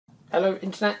Hello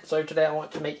Internet, so today I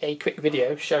want to make a quick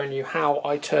video showing you how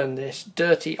I turn this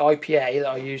dirty IPA that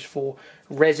I use for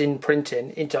resin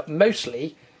printing into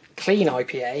mostly clean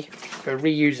IPA for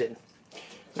reusing.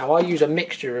 Now I use a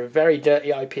mixture of very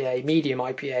dirty IPA, medium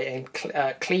IPA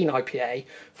and clean IPA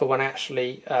for when I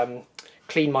actually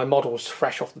clean my models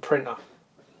fresh off the printer.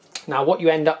 Now what you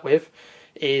end up with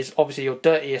is obviously your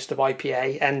dirtiest of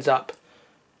IPA ends up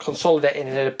consolidating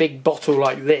in a big bottle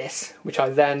like this, which I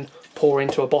then pour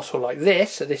into a bottle like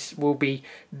this. So this will be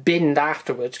binned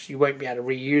afterwards because you won't be able to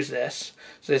reuse this.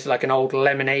 So this is like an old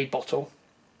lemonade bottle.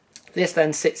 This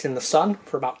then sits in the sun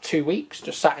for about 2 weeks,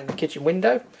 just sat in the kitchen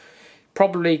window.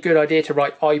 Probably a good idea to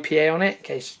write IPA on it in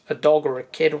case a dog or a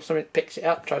kid or something picks it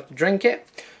up, tries to drink it.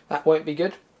 That won't be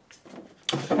good.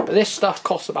 But this stuff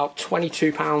costs about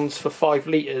 £22 for 5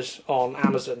 litres on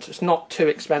Amazon, so it's not too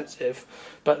expensive,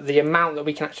 but the amount that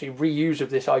we can actually reuse of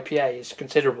this IPA is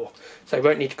considerable, so we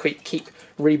won't need to keep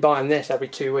rebuying this every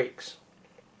 2 weeks.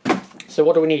 So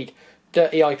what do we need?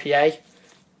 Dirty IPA,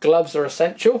 gloves are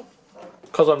essential.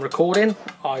 Because I'm recording,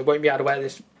 I won't be able to wear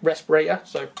this respirator,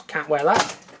 so can't wear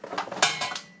that.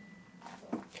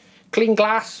 Clean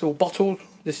glass or bottle,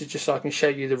 this is just so I can show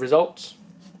you the results.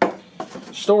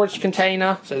 Storage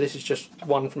container, so this is just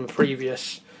one from a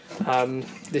previous,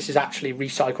 this is actually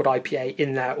recycled IPA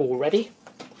in there already.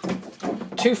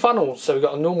 2 funnels, so we've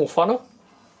got a normal funnel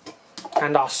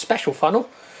and our special funnel.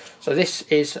 So this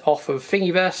is off of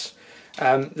Thingiverse.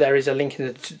 There is a link in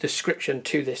the description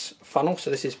to this funnel.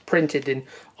 So this is printed in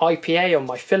IPA on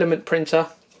my filament printer,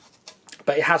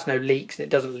 but it has no leaks and it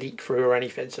doesn't leak through or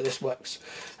anything, so this works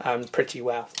pretty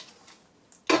well.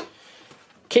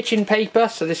 Kitchen paper,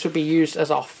 so this will be used as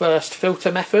our first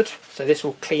filter method. So this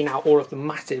will clean out all of the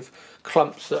massive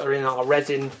clumps that are in our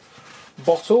resin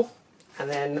bottle. And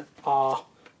then our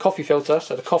coffee filter,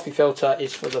 so the coffee filter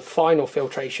is for the final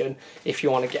filtration if you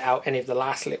want to get out any of the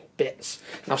last little bits.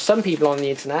 Now some people on the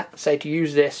internet say to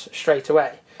use this straight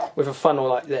away with a funnel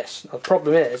like this. Now the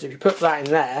problem is if you put that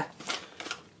in there,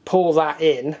 pour that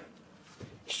in,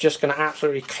 it's just going to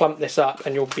absolutely clump this up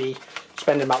and you'll be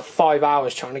spending about 5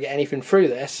 hours trying to get anything through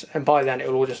this, and by then it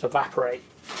will all just evaporate.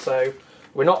 So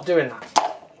we're not doing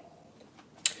that.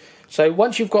 So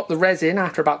once you've got the resin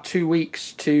after about 2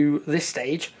 weeks to this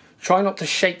stage, try not to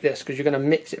shake this because you're going to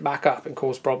mix it back up and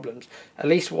cause problems. At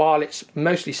least while it's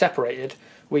mostly separated,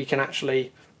 we can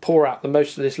actually pour out the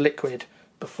most of this liquid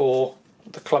before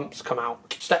the clumps come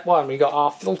out. Step 1, we got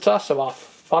our filter, so our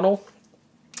funnel.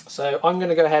 So I'm going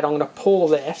to go ahead, I'm going to pour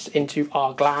this into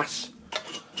our glass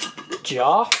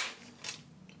jar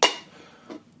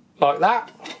like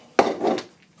that.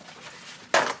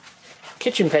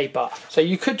 Kitchen paper, so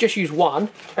you could just use one,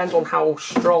 depends on how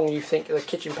strong you think the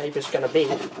kitchen paper is going to be.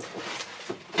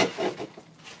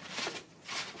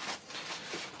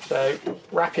 So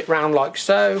wrap it round like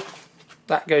so,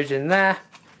 that goes in there,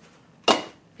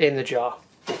 in the jar,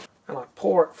 and I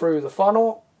pour it through the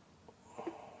funnel.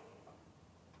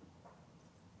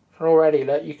 And already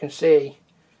look, you can see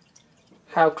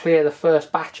how clear the first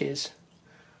batch is,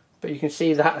 but you can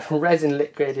see that resin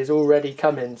liquid is already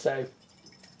coming, so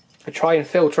I try and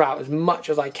filter out as much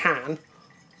as I can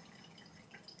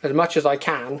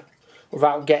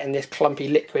without getting this clumpy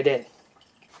liquid in.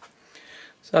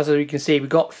 So as you can see, we've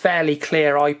got fairly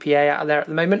clear IPA out of there at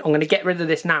the moment. I'm going to get rid of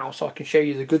this now so I can show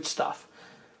you the good stuff.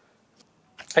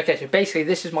 Okay, so basically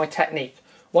this is my technique.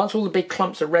 Once all the big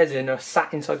clumps of resin are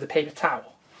sat inside the paper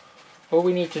towel, all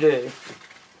we need to do,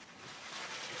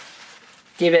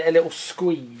 give it a little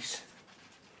squeeze.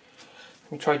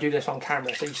 Let me try and do this on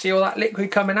camera. So you see all that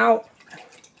liquid coming out?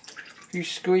 If you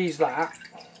squeeze that,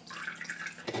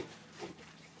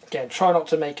 again, try not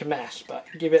to make a mess, but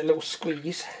give it a little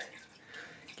squeeze.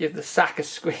 Give the sack a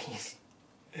squeeze.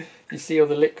 You see all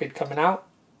the liquid coming out?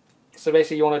 So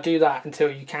basically you want to do that until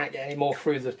you can't get any more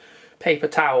through the paper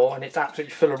towel and it's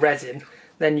absolutely full of resin.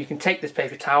 Then you can take this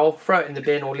paper towel, throw it in the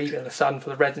bin or leave it in the sun for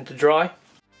the resin to dry.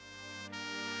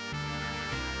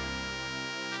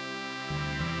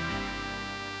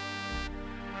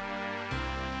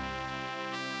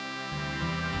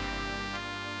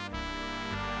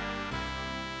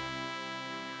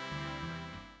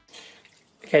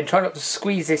 Again, try not to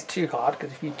squeeze this too hard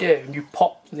because if you do and you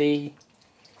pop the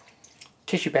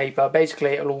tissue paper,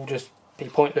 basically it'll all just be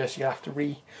pointless. You have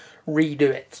to redo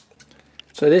it.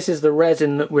 So this is the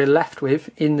resin that we're left with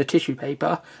in the tissue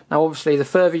paper. Now obviously the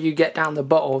further you get down the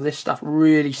bottle, this stuff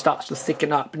really starts to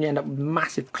thicken up and you end up with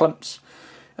massive clumps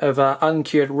of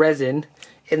uncured resin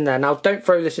in there. Now don't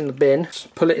throw this in the bin,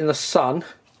 pull it in the sun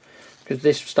because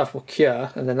this stuff will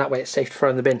cure and then that way it's safe to throw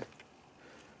in the bin.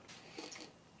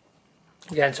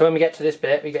 Again, so when we get to this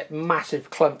bit, we get massive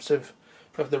clumps of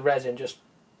of the resin, just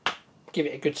give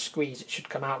it a good squeeze, it should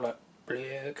come out like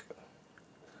blurg.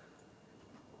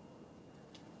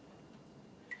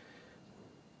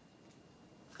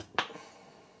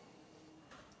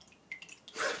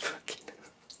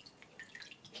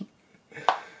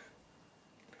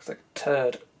 Looks like a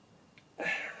turd.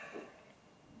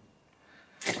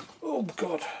 Oh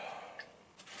god.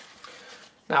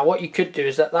 Now what you could do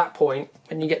is at that point,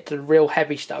 when you get to the real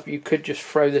heavy stuff, you could just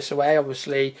throw this away.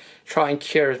 Obviously try and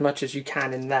cure as much as you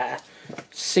can in there,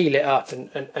 seal it up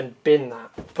and bin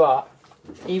that. But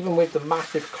even with the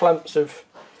massive clumps of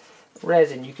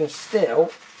resin, you can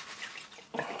still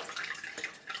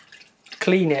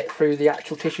clean it through the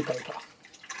actual tissue paper.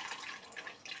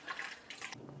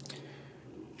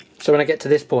 So when I get to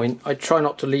this point, I try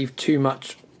not to leave too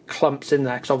much clumps in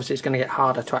there, because obviously it's going to get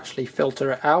harder to actually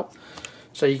filter it out.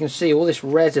 So you can see all this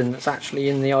resin that's actually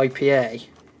in the IPA.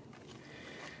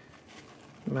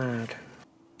 Mad.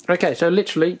 Okay, so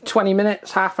literally 20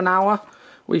 minutes, half an hour,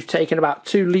 we've taken about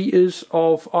 2 litres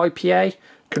of IPA,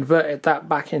 converted that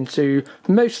back into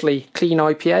mostly clean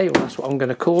IPA, or that's what I'm going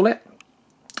to call it.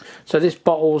 So this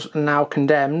bottle's now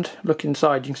condemned. Look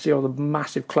inside, you can see all the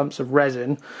massive clumps of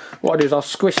resin. What I'll do is I'll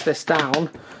squish this down,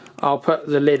 I'll put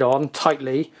the lid on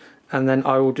tightly, and then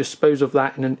I will dispose of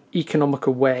that in an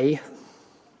economical way.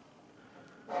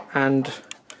 And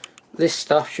this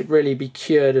stuff should really be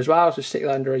cured as well, so stick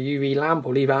that under a UV lamp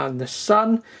or leave it out in the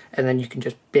sun, and then you can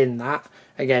just bin that.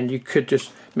 Again, you could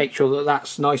just make sure that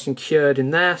that's nice and cured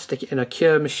in there, stick it in a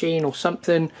cure machine or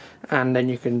something, and then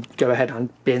you can go ahead and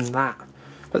bin that.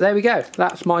 But there we go,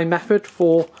 that's my method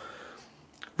for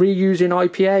reusing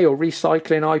IPA or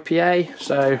recycling IPA.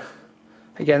 So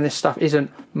again, this stuff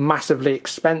isn't massively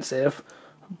expensive,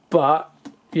 but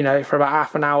you know, for about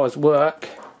half an hour's work,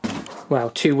 well,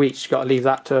 2 weeks, you've got to leave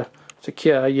that to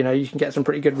cure, you know, you can get some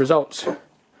pretty good results.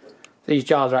 These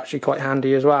jars are actually quite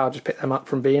handy as well, just pick them up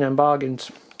from B&M Bargains.